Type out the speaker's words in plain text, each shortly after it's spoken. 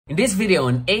In this video,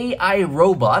 an AI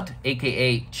robot,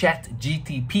 aka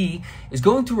ChatGTP, is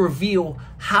going to reveal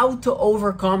how to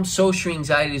overcome social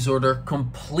anxiety disorder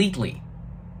completely.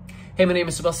 Hey, my name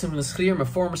is Sebastiaan. I'm a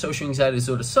former social anxiety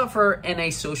disorder sufferer and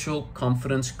a social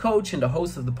confidence coach and the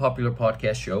host of the popular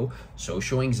podcast show,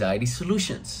 Social Anxiety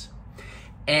Solutions.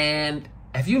 And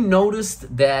have you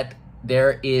noticed that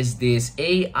there is this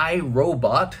AI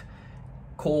robot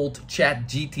called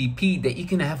ChatGTP that you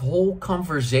can have whole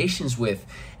conversations with,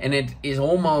 and it is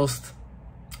almost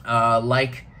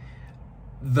like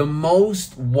the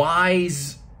most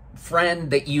wise friend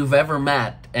that you've ever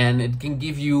met, and it can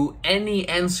give you any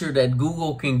answer that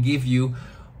Google can give you,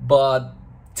 but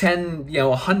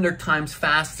 100 times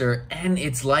faster, and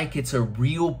it's like it's a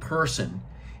real person.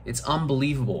 It's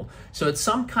unbelievable. So it's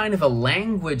some kind of a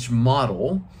language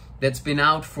model that's been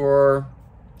out for,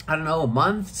 I don't know, a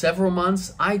month, several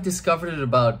months. I discovered it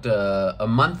about a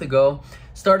month ago,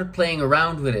 started playing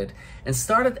around with it and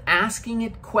started asking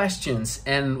it questions,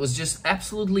 and was just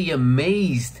absolutely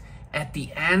amazed at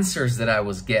the answers that I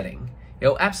was getting.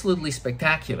 Absolutely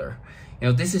spectacular.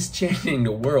 This is changing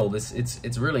the world.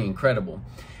 It's really incredible.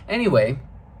 Anyway,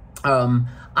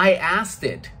 I asked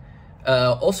it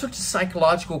all sorts of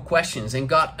psychological questions and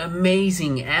got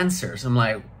amazing answers. I'm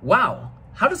like, wow,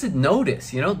 how does it know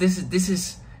this?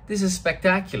 This is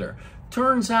spectacular.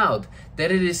 Turns out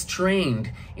that it is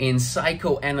trained in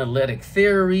psychoanalytic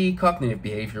theory, cognitive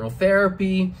behavioral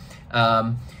therapy,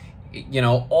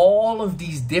 all of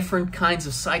these different kinds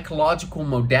of psychological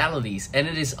modalities, and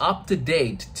it is up to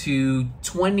date to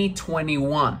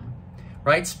 2021,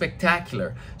 right?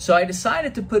 Spectacular. So I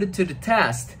decided to put it to the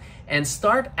test and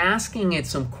start asking it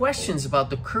some questions about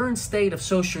the current state of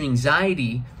social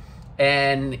anxiety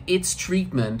and its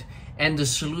treatment and the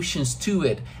solutions to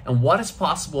it, and what is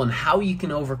possible and how you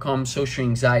can overcome social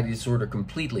anxiety disorder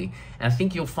completely. And I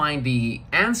think you'll find the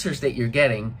answers that you're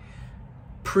getting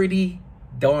pretty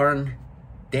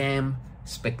damn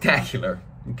spectacular.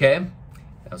 Okay?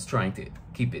 I was trying to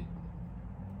keep it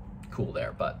cool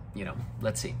there, but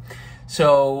let's see.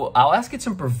 So I'll ask it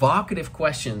some provocative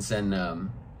questions,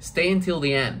 and stay until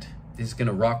the end. This is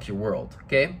gonna rock your world.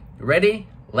 Okay? Ready?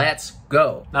 Let's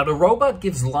go. Now, the robot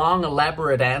gives long,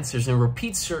 elaborate answers and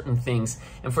repeats certain things,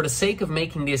 and for the sake of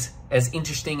making this as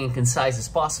interesting and concise as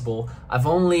possible, I've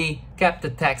only kept the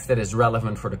text that is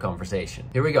relevant for the conversation.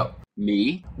 Here we go.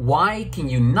 Me. Why can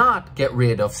you not get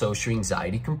rid of social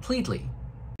anxiety completely?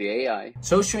 The AI.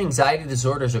 Social anxiety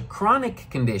disorder is a chronic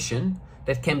condition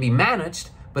that can be managed,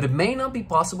 but it may not be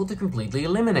possible to completely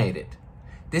eliminate it.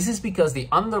 This is because the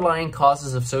underlying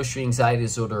causes of social anxiety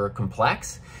disorder are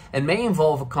complex and may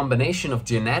involve a combination of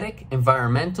genetic,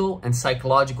 environmental, and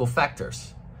psychological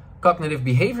factors. Cognitive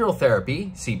behavioral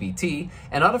therapy, CBT,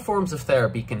 and other forms of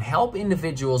therapy can help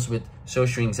individuals with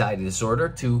social anxiety disorder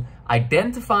to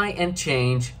identify and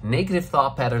change negative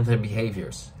thought patterns and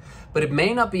behaviors, but it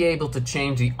may not be able to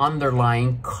change the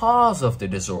underlying cause of the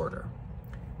disorder.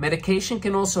 Medication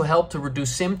can also help to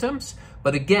reduce symptoms,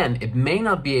 but again, it may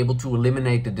not be able to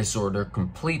eliminate the disorder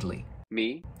completely.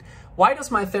 Me. Why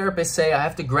does my therapist say I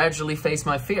have to gradually face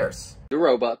my fears? The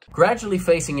robot. Gradually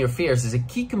facing your fears is a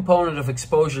key component of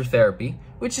exposure therapy,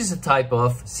 which is a type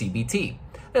of CBT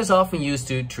that is often used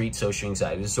to treat social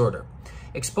anxiety disorder.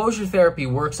 Exposure therapy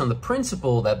works on the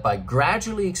principle that by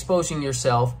gradually exposing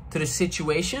yourself to the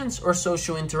situations or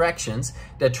social interactions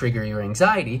that trigger your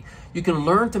anxiety, you can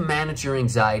learn to manage your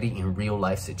anxiety in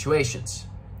real-life situations.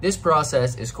 This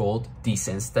process is called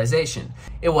desensitization.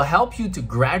 It will help you to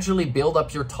gradually build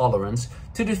up your tolerance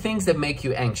to the things that make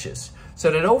you anxious,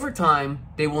 so that over time,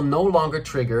 they will no longer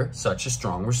trigger such a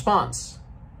strong response.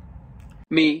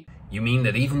 Me. You mean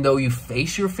that even though you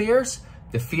face your fears,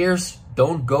 the fears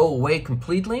don't go away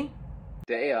completely?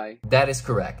 The AI. That is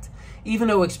correct. Even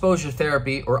though exposure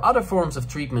therapy or other forms of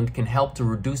treatment can help to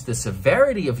reduce the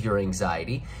severity of your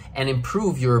anxiety and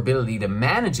improve your ability to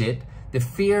manage it, the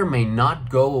fear may not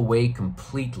go away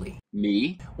completely.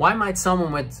 Me. Why might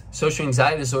someone with social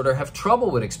anxiety disorder have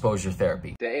trouble with exposure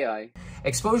therapy? The AI.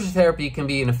 Exposure therapy can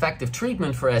be an effective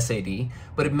treatment for SAD,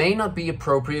 but it may not be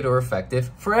appropriate or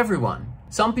effective for everyone.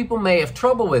 Some people may have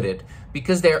trouble with it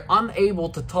because they are unable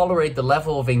to tolerate the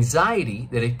level of anxiety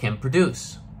that it can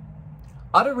produce.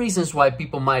 Other reasons why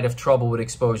people might have trouble with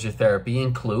exposure therapy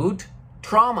include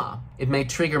trauma. It may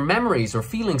trigger memories or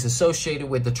feelings associated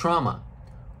with the trauma.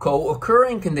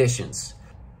 Co-occurring conditions.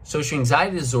 Social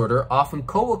anxiety disorder often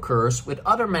co-occurs with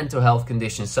other mental health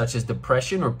conditions such as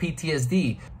depression or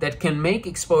PTSD that can make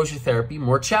exposure therapy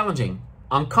more challenging.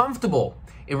 Uncomfortable.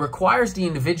 It requires the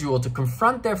individual to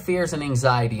confront their fears and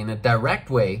anxiety in a direct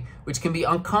way, which can be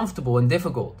uncomfortable and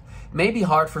difficult. It may be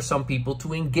hard for some people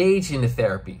to engage in the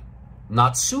therapy.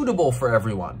 Not suitable for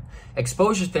everyone.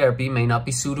 Exposure therapy may not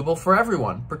be suitable for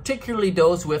everyone, particularly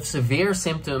those with severe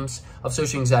symptoms of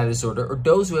social anxiety disorder or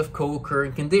those who have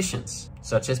co-occurring conditions,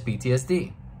 such as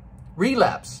PTSD.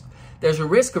 Relapse. There's a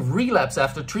risk of relapse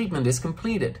after treatment is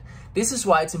completed. This is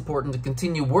why it's important to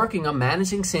continue working on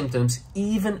managing symptoms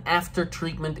even after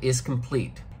treatment is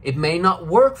complete. It may not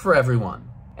work for everyone.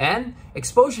 And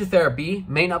exposure therapy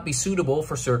may not be suitable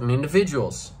for certain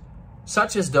individuals,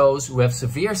 such as those who have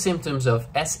severe symptoms of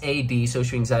SAD,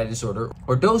 social anxiety disorder,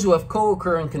 or those who have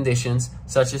co-occurring conditions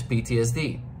such as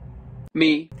PTSD.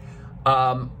 Me.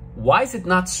 Why is it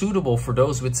not suitable for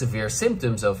those with severe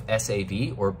symptoms of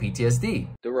SAD or PTSD?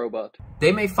 The robot.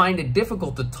 They may find it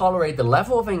difficult to tolerate the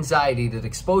level of anxiety that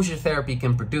exposure therapy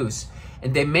can produce,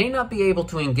 and they may not be able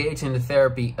to engage in the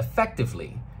therapy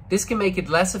effectively. This can make it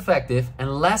less effective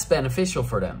and less beneficial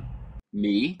for them.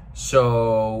 Me.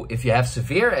 So if you have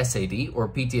severe SAD or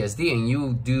PTSD and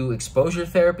you do exposure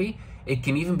therapy, it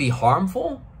can even be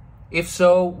harmful? If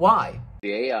so, why?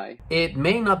 The AI. It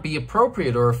may not be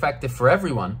appropriate or effective for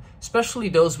everyone, especially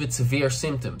those with severe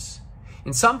symptoms.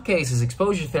 In some cases,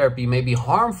 exposure therapy may be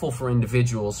harmful for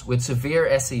individuals with severe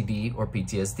SAD or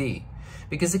PTSD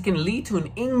because it can lead to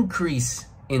an increase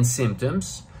in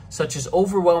symptoms such as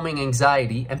overwhelming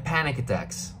anxiety and panic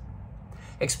attacks.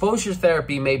 Exposure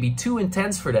therapy may be too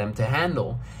intense for them to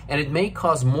handle, and it may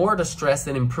cause more distress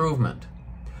than improvement.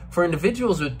 For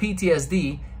individuals with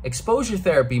PTSD, exposure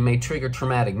therapy may trigger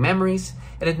traumatic memories,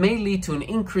 and it may lead to an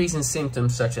increase in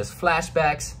symptoms such as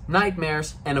flashbacks,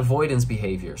 nightmares, and avoidance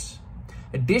behaviors.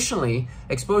 Additionally,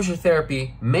 exposure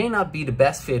therapy may not be the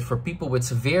best fit for people with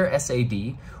severe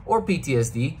SAD or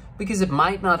PTSD because it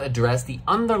might not address the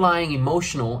underlying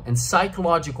emotional and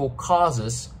psychological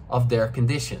causes of their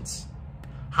conditions.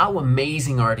 How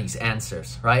amazing are these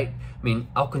answers, right? I mean,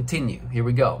 I'll continue. Here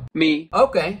we go. Me.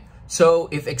 Okay, so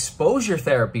if exposure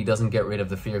therapy doesn't get rid of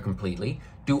the fear completely,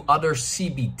 do other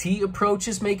CBT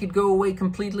approaches make it go away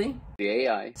completely? The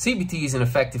AI. CBT is an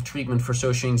effective treatment for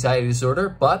social anxiety disorder,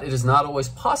 but it is not always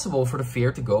possible for the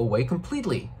fear to go away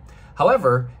completely.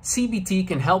 However, CBT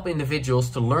can help individuals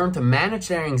to learn to manage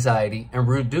their anxiety and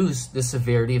reduce the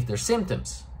severity of their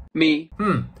symptoms. Me.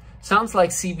 Sounds like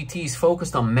CBT is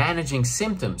focused on managing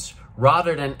symptoms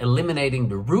rather than eliminating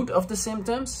the root of the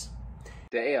symptoms?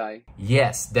 The AI.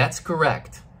 Yes, that's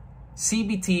correct.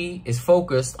 CBT is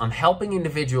focused on helping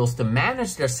individuals to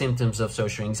manage their symptoms of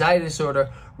social anxiety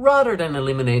disorder rather than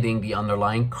eliminating the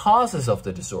underlying causes of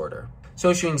the disorder.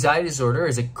 Social anxiety disorder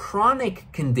is a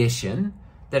chronic condition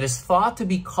that is thought to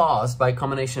be caused by a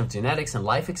combination of genetics and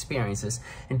life experiences,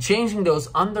 and changing those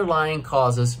underlying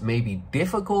causes may be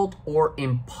difficult or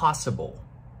impossible.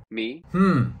 Me.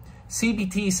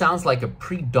 CBT sounds like a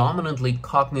predominantly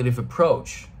cognitive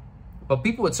approach. But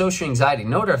people with social anxiety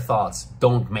know their thoughts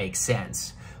don't make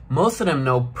sense. Most of them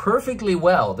know perfectly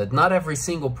well that not every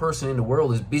single person in the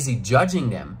world is busy judging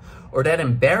them, or that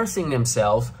embarrassing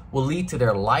themselves will lead to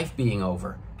their life being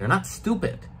over. They're not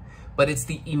stupid. But it's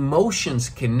the emotions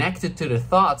connected to the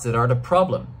thoughts that are the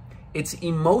problem. It's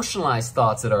emotionalized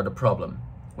thoughts that are the problem,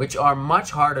 which are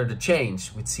much harder to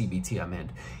change with CBT, I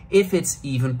meant, if it's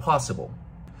even possible.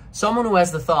 Someone who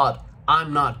has the thought,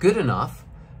 I'm not good enough,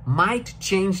 might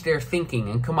change their thinking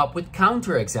and come up with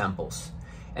counterexamples.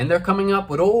 And they're coming up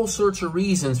with all sorts of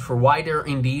reasons for why they're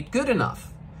indeed good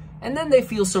enough. And then they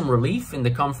feel some relief in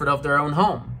the comfort of their own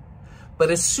home. But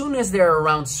as soon as they're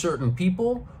around certain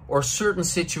people or certain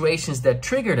situations that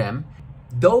trigger them,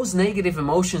 those negative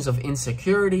emotions of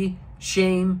insecurity,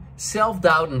 shame,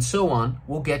 self-doubt, and so on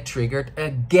will get triggered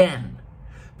again.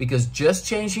 Because just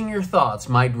changing your thoughts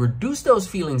might reduce those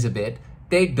feelings a bit,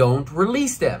 they don't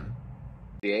release them.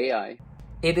 The AI.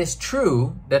 It is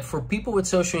true that for people with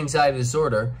social anxiety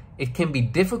disorder, it can be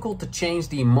difficult to change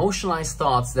the emotionalized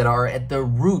thoughts that are at the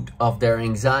root of their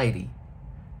anxiety.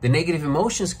 The negative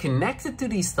emotions connected to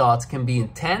these thoughts can be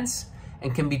intense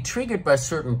and can be triggered by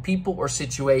certain people or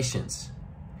situations.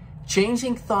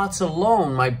 Changing thoughts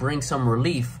alone might bring some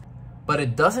relief, but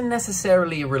it doesn't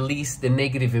necessarily release the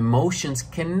negative emotions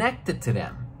connected to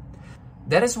them.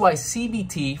 That is why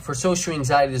CBT for social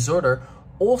anxiety disorder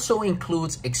also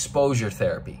includes exposure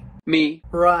therapy. Me.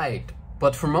 Right,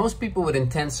 but for most people with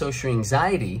intense social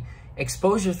anxiety,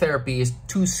 exposure therapy is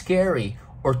too scary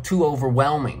or too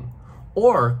overwhelming,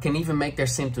 or can even make their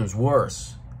symptoms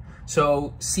worse.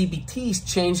 So CBT's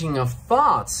changing of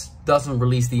thoughts doesn't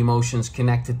release the emotions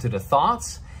connected to the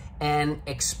thoughts, and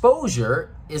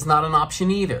exposure is not an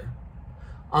option either.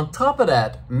 On top of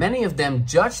that, many of them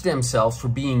judge themselves for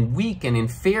being weak and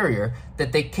inferior,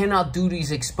 that they cannot do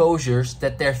these exposures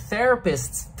that their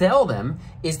therapists tell them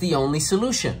is the only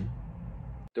solution.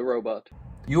 The robot.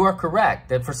 You are correct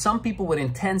that for some people with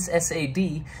intense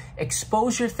SAD,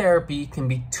 exposure therapy can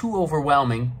be too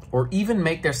overwhelming or even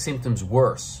make their symptoms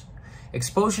worse.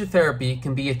 Exposure therapy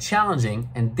can be a challenging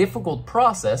and difficult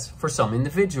process for some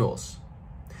individuals.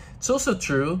 It's also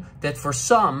true that for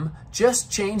some,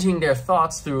 just changing their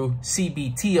thoughts through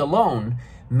CBT alone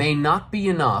may not be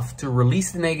enough to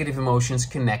release the negative emotions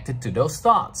connected to those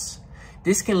thoughts.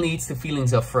 This can lead to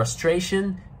feelings of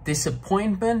frustration,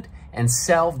 disappointment, and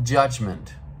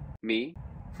self-judgment. Me.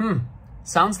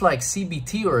 Sounds like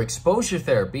CBT or exposure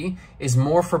therapy is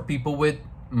more for people with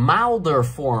milder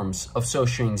forms of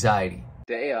social anxiety.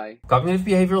 The AI. Cognitive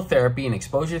behavioral therapy and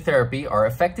exposure therapy are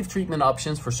effective treatment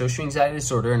options for social anxiety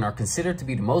disorder and are considered to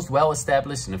be the most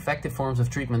well-established and effective forms of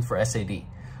treatment for SAD.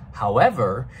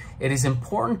 However, it is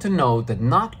important to note that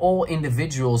not all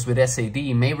individuals with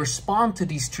SAD may respond to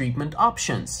these treatment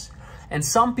options, and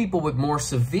some people with more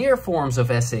severe forms of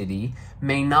SAD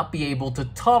may not be able to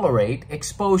tolerate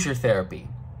exposure therapy.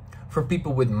 For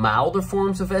people with milder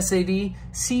forms of SAD,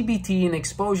 CBT and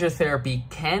exposure therapy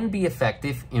can be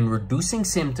effective in reducing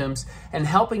symptoms and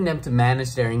helping them to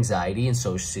manage their anxiety in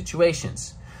social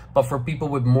situations. But for people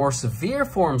with more severe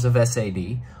forms of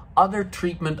SAD, other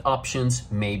treatment options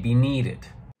may be needed.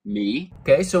 Me.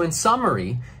 Okay, so in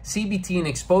summary, CBT and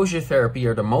exposure therapy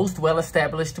are the most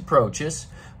well-established approaches,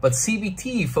 but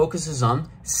CBT focuses on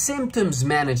symptoms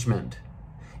management.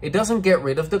 It doesn't get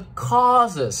rid of the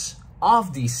causes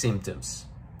of these symptoms.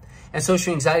 And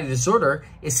social anxiety disorder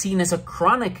is seen as a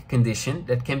chronic condition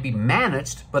that can be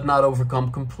managed but not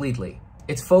overcome completely.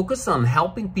 It's focused on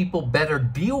helping people better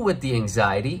deal with the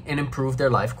anxiety and improve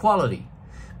their life quality,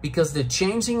 because the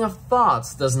changing of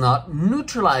thoughts does not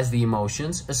neutralize the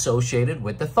emotions associated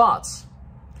with the thoughts.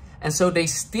 And so they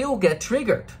still get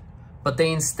triggered, but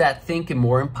they instead think in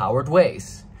more empowered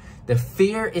ways. The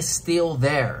fear is still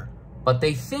there, but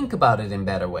they think about it in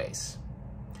better ways.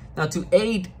 Now, to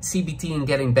aid CBT in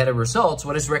getting better results,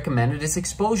 what is recommended is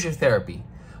exposure therapy.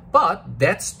 But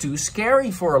that's too scary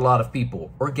for a lot of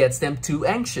people or gets them too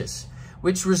anxious,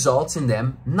 which results in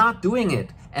them not doing it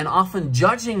and often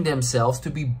judging themselves to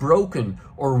be broken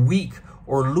or weak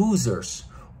or losers.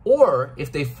 Or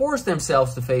if they force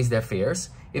themselves to face their fears,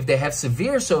 if they have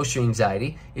severe social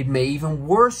anxiety, it may even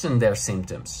worsen their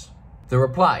symptoms. The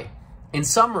reply: in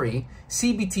summary,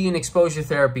 CBT and exposure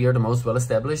therapy are the most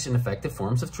well-established and effective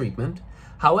forms of treatment.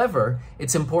 However,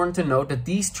 it's important to note that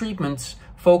these treatments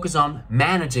focus on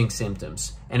managing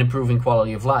symptoms and improving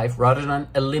quality of life rather than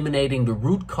eliminating the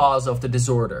root cause of the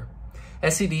disorder.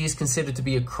 SAD is considered to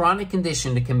be a chronic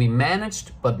condition that can be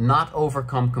managed but not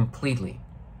overcome completely.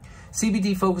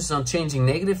 CBT focuses on changing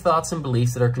negative thoughts and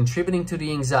beliefs that are contributing to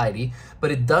the anxiety,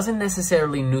 but it doesn't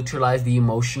necessarily neutralize the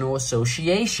emotional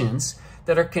associations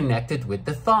that are connected with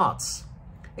the thoughts.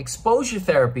 Exposure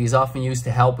therapy is often used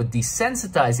to help with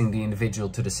desensitizing the individual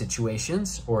to the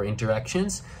situations or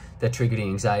interactions that trigger the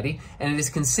anxiety, and it is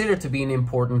considered to be an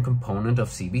important component of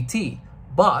CBT.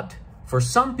 But for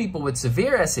some people with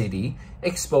severe SAD,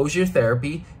 exposure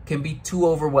therapy can be too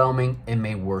overwhelming and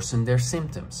may worsen their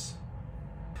symptoms.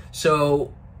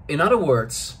 So, in other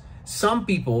words, some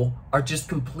people are just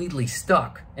completely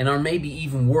stuck and are maybe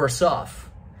even worse off.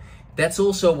 That's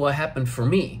also what happened for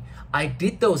me. I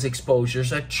did those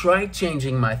exposures, I tried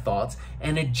changing my thoughts,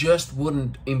 and it just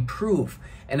wouldn't improve.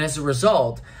 And as a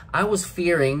result, I was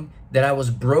fearing that I was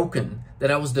broken, that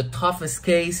I was the toughest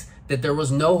case, that there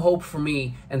was no hope for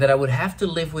me, and that I would have to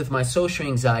live with my social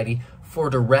anxiety for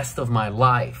the rest of my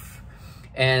life.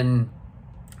 And,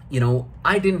 you know,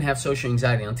 I didn't have social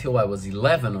anxiety until I was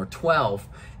 11 or 12.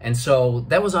 And so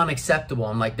that was unacceptable.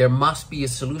 I'm like, there must be a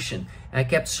solution. And I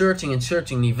kept searching and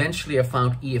searching, and eventually I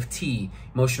found EFT,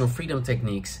 emotional freedom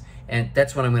techniques, and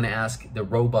that's what I'm going to ask the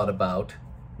robot about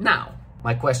now.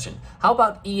 My question: how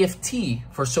about EFT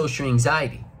for social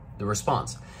anxiety? The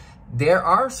response: there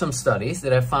are some studies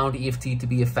that have found EFT to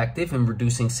be effective in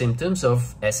reducing symptoms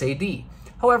of SAD.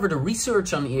 However, the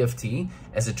research on EFT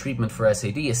as a treatment for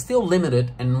SAD is still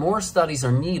limited, and more studies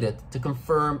are needed to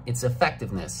confirm its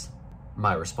effectiveness.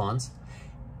 My response: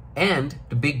 and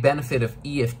the big benefit of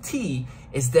EFT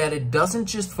is that it doesn't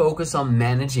just focus on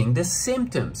managing the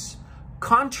symptoms.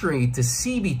 Contrary to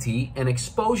CBT and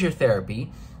exposure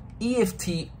therapy,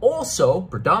 EFT also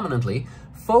predominantly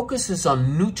focuses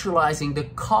on neutralizing the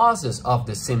causes of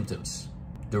the symptoms.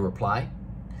 The reply: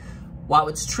 While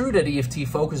it's true that EFT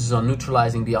focuses on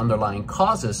neutralizing the underlying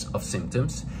causes of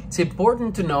symptoms, it's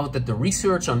important to note that the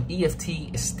research on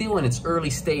EFT is still in its early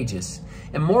stages,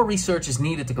 and more research is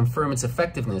needed to confirm its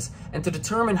effectiveness and to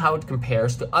determine how it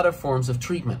compares to other forms of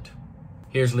treatment.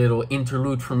 Here's a little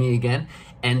interlude from me again,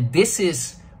 and this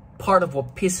is part of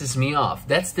what pisses me off.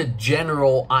 That's the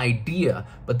general idea,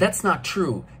 but that's not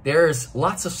true. There's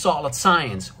lots of solid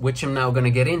science, which I'm now going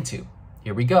to get into.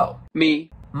 Here we go. Me.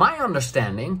 My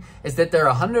understanding is that there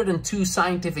are 102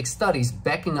 scientific studies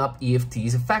backing up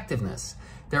EFT's effectiveness.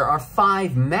 There are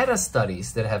 5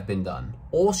 meta-studies that have been done,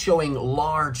 all showing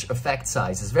large effect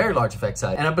sizes, very large effect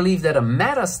sizes. And I believe that a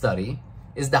meta-study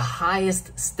is the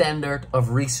highest standard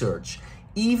of research,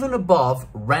 even above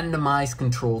randomized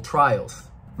controlled trials.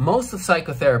 Most of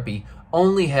psychotherapy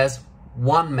only has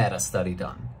 1 meta-study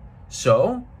done.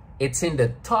 So, it's in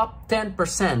the top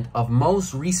 10% of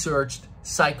most researched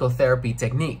psychotherapy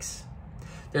techniques.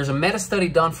 There's a meta-study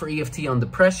done for EFT on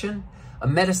depression, a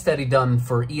meta-study done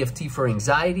for EFT for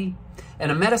anxiety,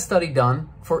 and a meta-study done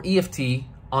for EFT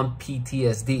on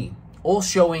PTSD, all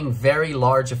showing very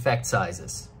large effect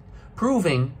sizes,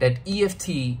 proving that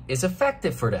EFT is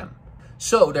effective for them.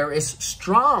 So there is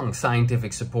strong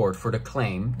scientific support for the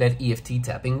claim that EFT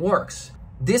tapping works.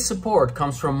 This support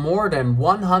comes from more than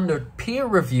 100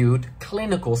 peer-reviewed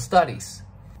clinical studies.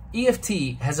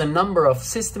 EFT has a number of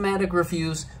systematic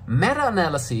reviews,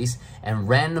 meta-analyses, and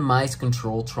randomized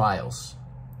controlled trials.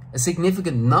 A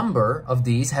significant number of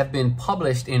these have been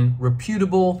published in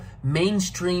reputable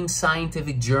mainstream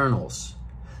scientific journals.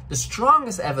 The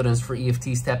strongest evidence for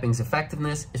EFT tapping's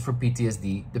effectiveness is for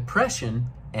PTSD, depression,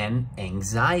 and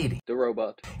anxiety. The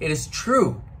robot. It is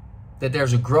true that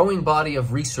there's a growing body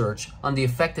of research on the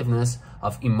effectiveness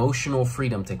of emotional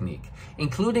freedom technique,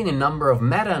 including a number of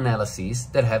meta-analyses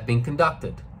that have been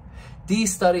conducted.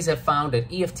 These studies have found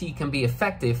that EFT can be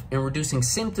effective in reducing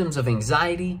symptoms of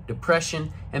anxiety,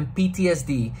 depression, and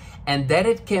PTSD, and that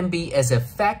it can be as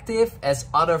effective as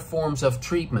other forms of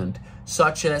treatment,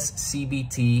 such as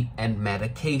CBT and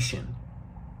medication.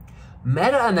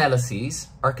 Meta-analyses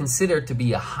are considered to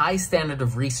be a high standard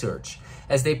of research,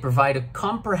 as they provide a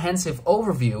comprehensive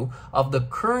overview of the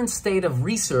current state of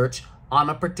research on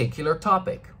a particular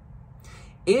topic.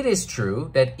 It is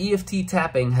true that EFT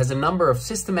tapping has a number of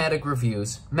systematic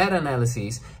reviews,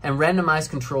 meta-analyses, and randomized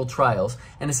controlled trials,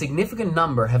 and a significant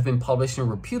number have been published in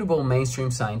reputable mainstream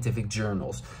scientific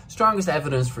journals. Strongest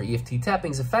evidence for EFT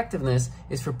tapping's effectiveness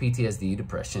is for PTSD,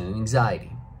 depression, and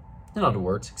anxiety. In other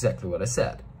words, exactly what I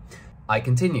said. I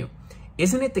continue.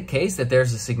 Isn't it the case that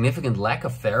there's a significant lack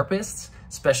of therapists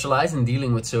specialized in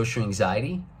dealing with social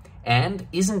anxiety? And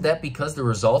isn't that because the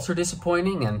results are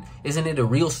disappointing? And isn't it a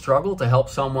real struggle to help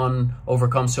someone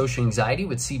overcome social anxiety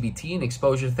with CBT and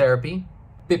exposure therapy?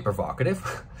 Bit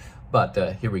provocative, but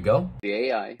here we go. The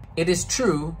AI. It is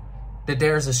true that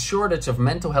there is a shortage of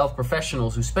mental health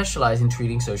professionals who specialize in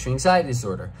treating social anxiety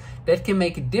disorder. That can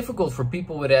make it difficult for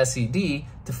people with SED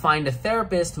to find a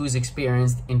therapist who is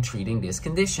experienced in treating this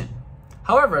condition.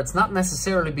 However, it's not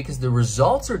necessarily because the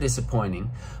results are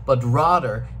disappointing, but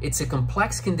rather it's a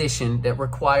complex condition that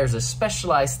requires a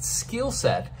specialized skill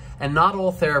set, and not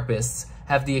all therapists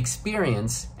have the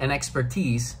experience and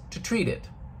expertise to treat it.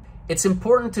 It's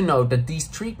important to note that these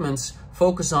treatments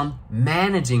focus on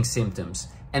managing symptoms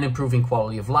and improving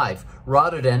quality of life,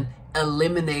 rather than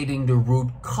eliminating the root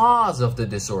cause of the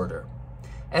disorder.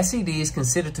 SED is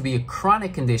considered to be a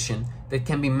chronic condition that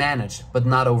can be managed but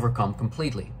not overcome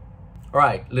completely. All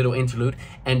right, little interlude,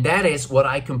 and that is what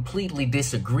I completely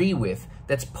disagree with.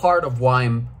 That's part of why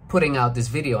I'm putting out this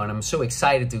video, and I'm so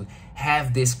excited to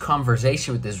have this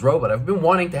conversation with this robot. I've been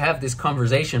wanting to have this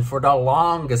conversation for the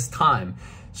longest time,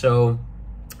 so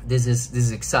this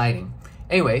is exciting.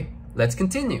 Anyway, let's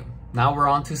continue. Now we're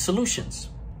on to solutions.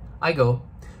 I go,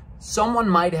 someone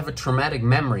might have a traumatic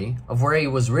memory of where he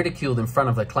was ridiculed in front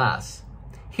of the class.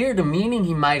 Here, the meaning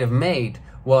he might have made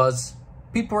was,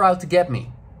 people are out to get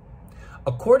me.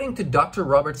 According to Dr.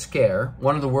 Robert Scare,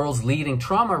 one of the world's leading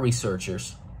trauma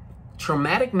researchers,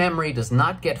 traumatic memory does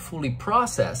not get fully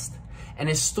processed and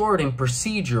is stored in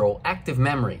procedural active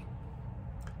memory.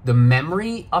 The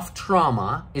memory of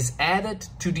trauma is added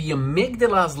to the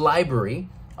amygdala's library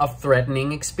of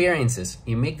threatening experiences.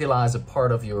 The amygdala is a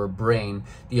part of your brain,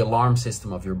 the alarm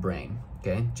system of your brain.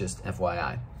 Okay, just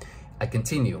FYI. I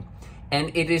continue.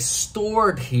 And it is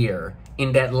stored here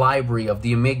in that library of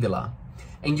the amygdala.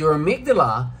 And your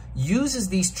amygdala uses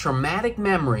these traumatic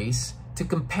memories to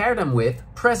compare them with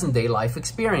present-day life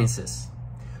experiences.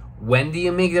 When the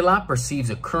amygdala perceives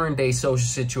a current-day social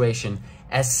situation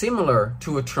as similar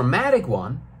to a traumatic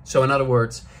one, so in other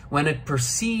words, when it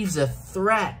perceives a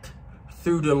threat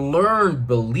through the learned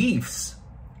beliefs,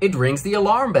 it rings the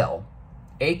alarm bell,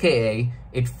 aka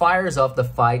it fires off the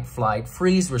fight, flight,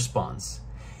 freeze response.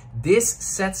 This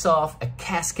sets off a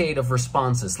cascade of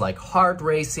responses like heart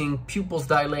racing, pupils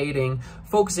dilating,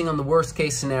 focusing on the worst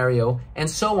case scenario, and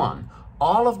so on.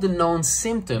 All of the known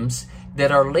symptoms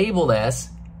that are labeled as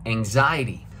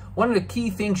anxiety. One of the key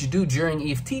things you do during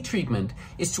EFT treatment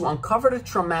is to uncover the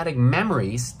traumatic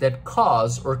memories that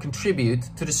cause or contribute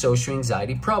to the social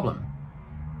anxiety problem.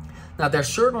 Now, there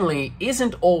certainly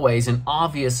isn't always an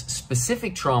obvious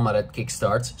specific trauma that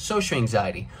kickstarts social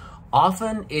anxiety.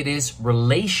 Often it is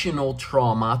relational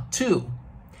trauma too.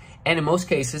 And in most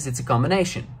cases, it's a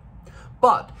combination.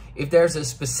 But if there's a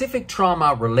specific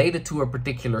trauma related to a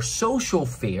particular social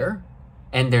fear,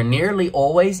 and there nearly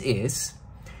always is,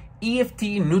 EFT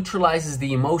neutralizes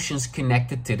the emotions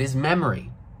connected to this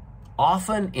memory,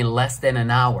 often in less than an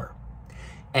hour.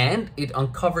 And it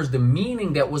uncovers the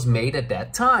meaning that was made at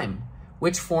that time,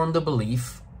 which formed the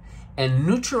belief, and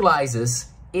neutralizes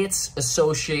its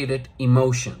associated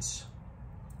emotions.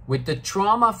 With the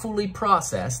trauma fully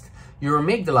processed, your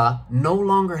amygdala no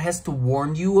longer has to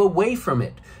warn you away from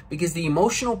it because the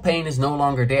emotional pain is no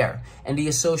longer there and the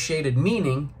associated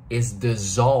meaning is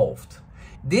dissolved.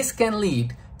 This can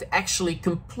lead to actually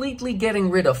completely getting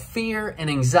rid of fear and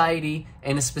anxiety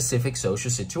in a specific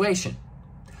social situation,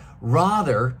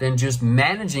 rather than just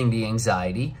managing the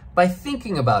anxiety by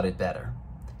thinking about it better.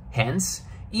 Hence,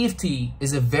 EFT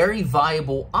is a very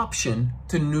viable option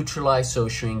to neutralize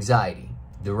social anxiety.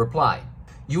 The reply: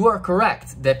 you are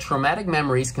correct that traumatic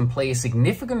memories can play a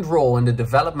significant role in the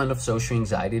development of social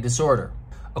anxiety disorder.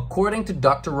 According to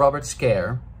Dr. Robert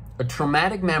Scare, a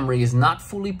traumatic memory is not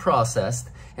fully processed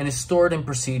and is stored in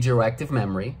procedural active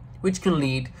memory, which can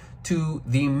lead to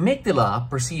the amygdala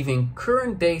perceiving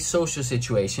current-day social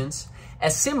situations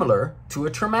as similar to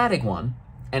a traumatic one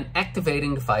and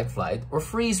activating the fight, flight, or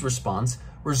freeze response,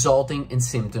 resulting in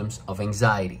symptoms of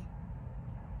anxiety.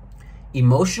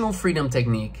 Emotional freedom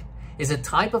technique is a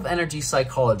type of energy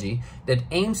psychology that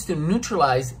aims to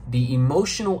neutralize the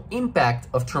emotional impact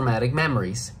of traumatic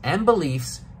memories and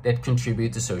beliefs that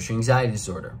contribute to social anxiety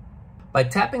disorder. By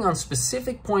tapping on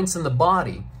specific points in the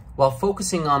body while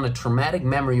focusing on a traumatic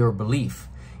memory or belief,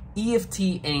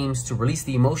 EFT aims to release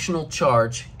the emotional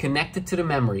charge connected to the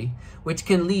memory, which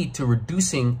can lead to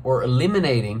reducing or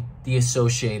eliminating the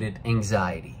associated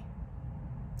anxiety.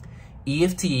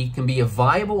 EFT can be a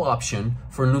viable option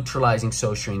for neutralizing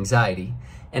social anxiety,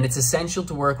 and it's essential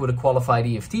to work with a qualified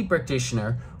EFT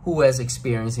practitioner who has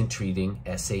experience in treating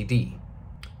SAD.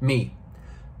 Me.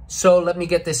 So let me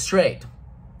get this straight.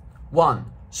 1.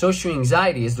 Social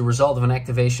anxiety is the result of an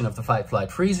activation of the fight,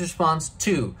 flight, freeze response.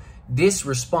 2. This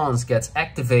response gets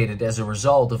activated as a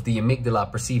result of the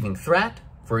amygdala perceiving threat,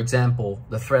 for example,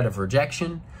 the threat of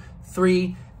rejection.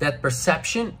 3. That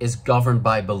perception is governed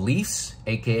by beliefs,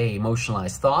 aka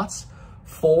emotionalized thoughts.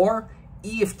 4.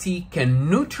 EFT can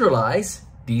neutralize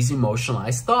these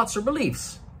emotionalized thoughts or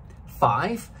beliefs.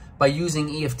 5. By using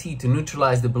EFT to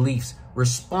neutralize the beliefs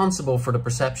responsible for the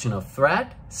perception of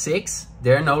threat. 6.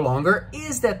 There no longer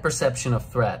is that perception of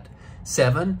threat.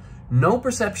 7. No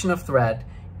perception of threat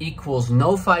equals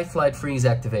no fight, flight, freeze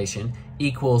activation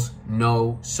equals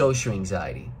no social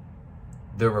anxiety.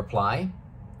 The reply: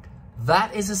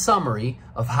 that is a summary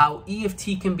of how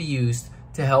EFT can be used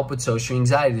to help with social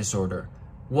anxiety disorder.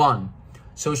 1.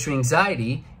 Social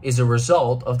anxiety is a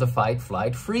result of the fight,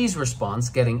 flight, freeze response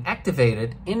getting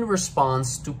activated in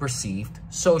response to perceived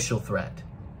social threat.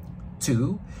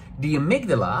 2. The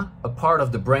amygdala, a part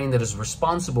of the brain that is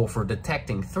responsible for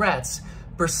detecting threats,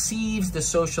 perceives the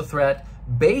social threat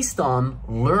based on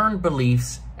learned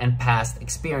beliefs and past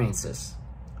experiences.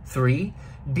 3.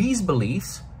 These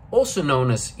beliefs, also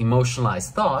known as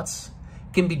emotionalized thoughts,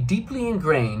 can be deeply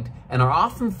ingrained and are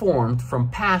often formed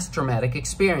from past traumatic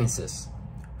experiences.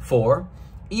 4.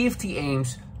 EFT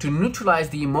aims to neutralize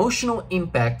the emotional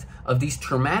impact of these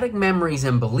traumatic memories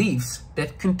and beliefs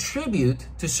that contribute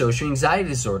to social anxiety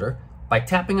disorder by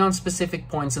tapping on specific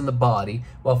points in the body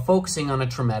while focusing on a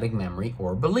traumatic memory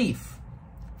or belief.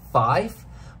 5.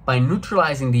 By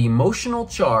neutralizing the emotional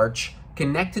charge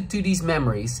connected to these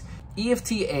memories,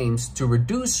 EFT aims to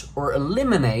reduce or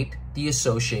eliminate the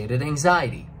associated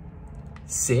anxiety.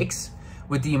 6.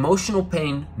 With the emotional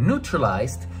pain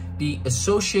neutralized, the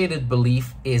associated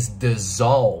belief is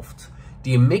dissolved.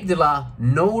 The amygdala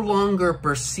no longer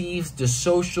perceives the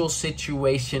social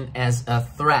situation as a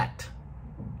threat.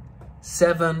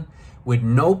 7. With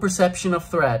no perception of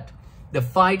threat, the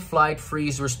fight, flight,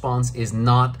 freeze response is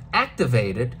not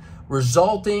activated,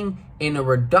 resulting in a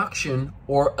reduction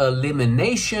or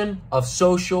elimination of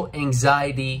social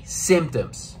anxiety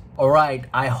symptoms. All right,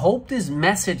 I hope this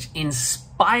message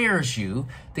inspires you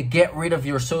to get rid of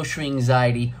your social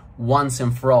anxiety once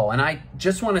and for all. And I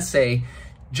just want to say,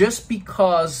 just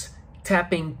because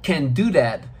tapping can do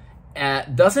that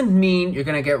doesn't mean you're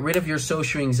going to get rid of your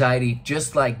social anxiety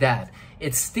just like that.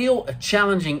 It's still a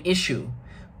challenging issue,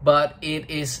 but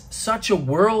it is such a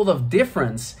world of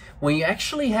difference when you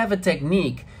actually have a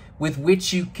technique with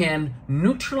which you can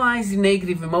neutralize the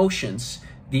negative emotions,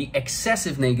 the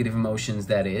excessive negative emotions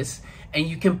that is, and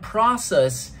you can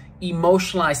process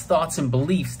emotionalized thoughts and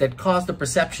beliefs that cause the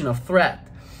perception of threat.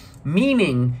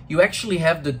 Meaning you actually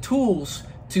have the tools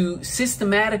to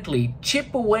systematically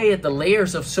chip away at the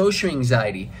layers of social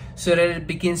anxiety so that it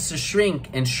begins to shrink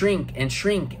and shrink and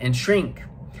shrink and shrink.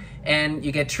 And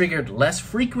you get triggered less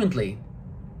frequently.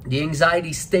 The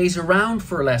anxiety stays around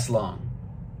for less long.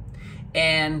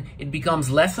 And it becomes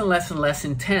less and less and less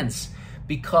intense,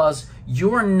 because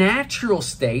your natural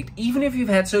state, even if you've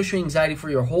had social anxiety for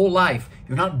your whole life,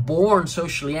 you're not born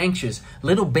socially anxious.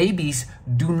 Little babies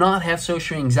do not have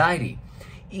social anxiety.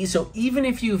 So even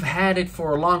if you've had it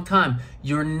for a long time,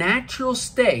 your natural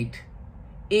state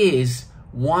is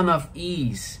one of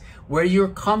ease, where you're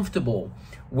comfortable,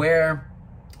 where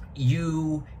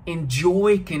you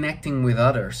enjoy connecting with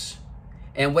others.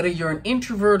 And whether you're an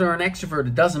introvert or an extrovert,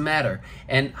 it doesn't matter.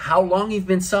 And how long you've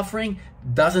been suffering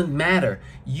doesn't matter.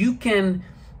 You can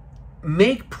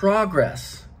make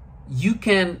progress. You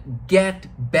can get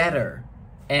better.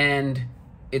 And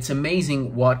it's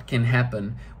amazing what can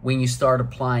happen when you start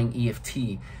applying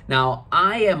EFT. Now,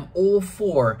 I am all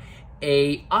for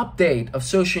an update of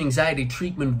social anxiety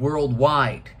treatment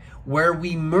worldwide, where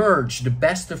we merge the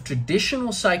best of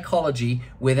traditional psychology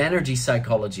with energy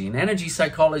psychology. And energy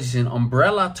psychology is an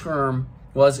umbrella term.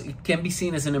 It can be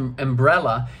seen as an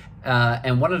umbrella,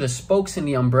 and one of the spokes in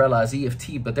the umbrella is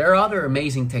EFT, but there are other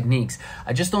amazing techniques.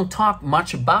 I just don't talk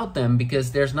much about them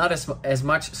because there's not as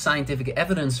much scientific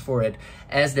evidence for it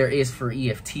as there is for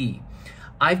EFT.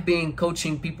 I've been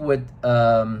coaching people with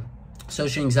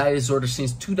social anxiety disorder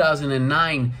since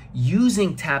 2009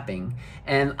 using tapping,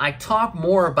 and I talk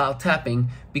more about tapping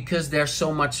because there's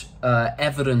so much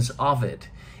evidence of it.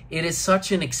 It is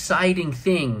such an exciting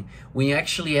thing when you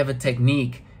actually have a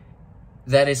technique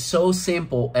that is so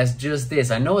simple as just this.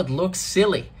 I know it looks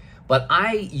silly, but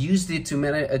I used it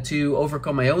to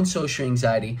overcome my own social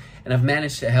anxiety, and I've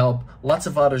managed to help lots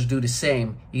of others do the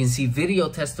same. You can see video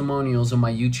testimonials on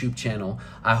my YouTube channel.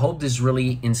 I hope this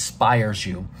really inspires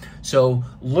you. So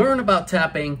learn about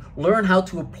tapping, learn how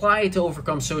to apply it to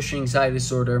overcome social anxiety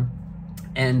disorder.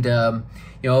 And I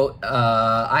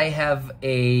have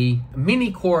a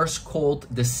mini course called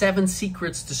The 7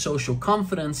 Secrets to Social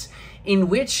Confidence, in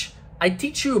which I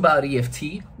teach you about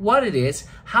EFT, what it is,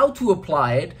 how to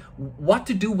apply it, what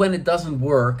to do when it doesn't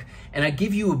work, and I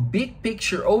give you a big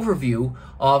picture overview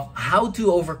of how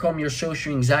to overcome your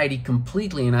social anxiety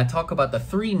completely. And I talk about the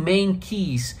 3 main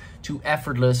keys to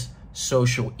effortless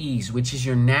social ease, which is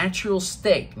your natural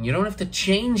state. And you don't have to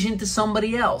change into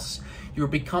somebody else. You're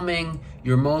becoming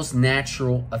your most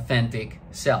natural, authentic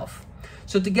self.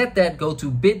 So to get that, go to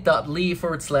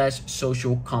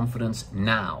bit.ly/social confidence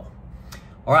now.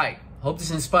 All right. Hope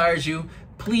this inspires you.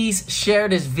 Please share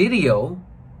this video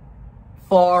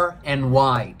far and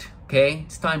wide, okay?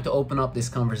 It's time to open up this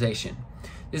conversation.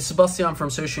 This is Sebastiaan from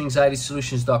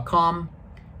socialanxietysolutions.com.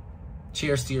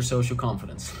 Cheers to your social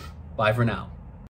confidence. Bye for now.